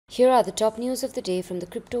Here are the top news of the day from the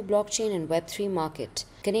crypto, blockchain, and Web3 market.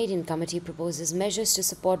 Canadian committee proposes measures to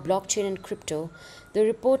support blockchain and crypto. The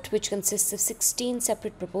report, which consists of 16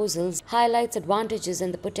 separate proposals, highlights advantages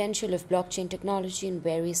and the potential of blockchain technology in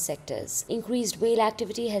various sectors. Increased whale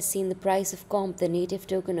activity has seen the price of COMP, the native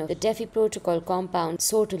token of the DeFi protocol compound,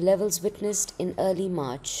 soar to levels witnessed in early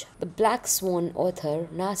March. The Black Swan author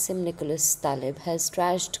Nassim Nicholas Taleb has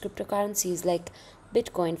trashed cryptocurrencies like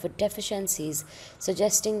Bitcoin for deficiencies,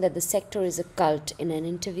 suggesting that the sector is a cult in an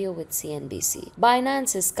interview with CNBC.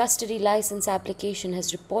 Binance's custody license application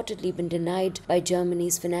has reportedly been denied by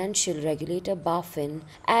Germany's financial regulator BaFin,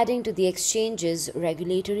 adding to the exchange's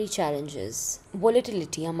regulatory challenges.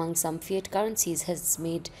 Volatility among some fiat currencies has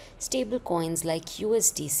made stablecoins like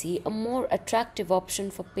USDC a more attractive option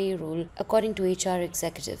for payroll, according to HR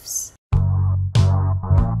executives.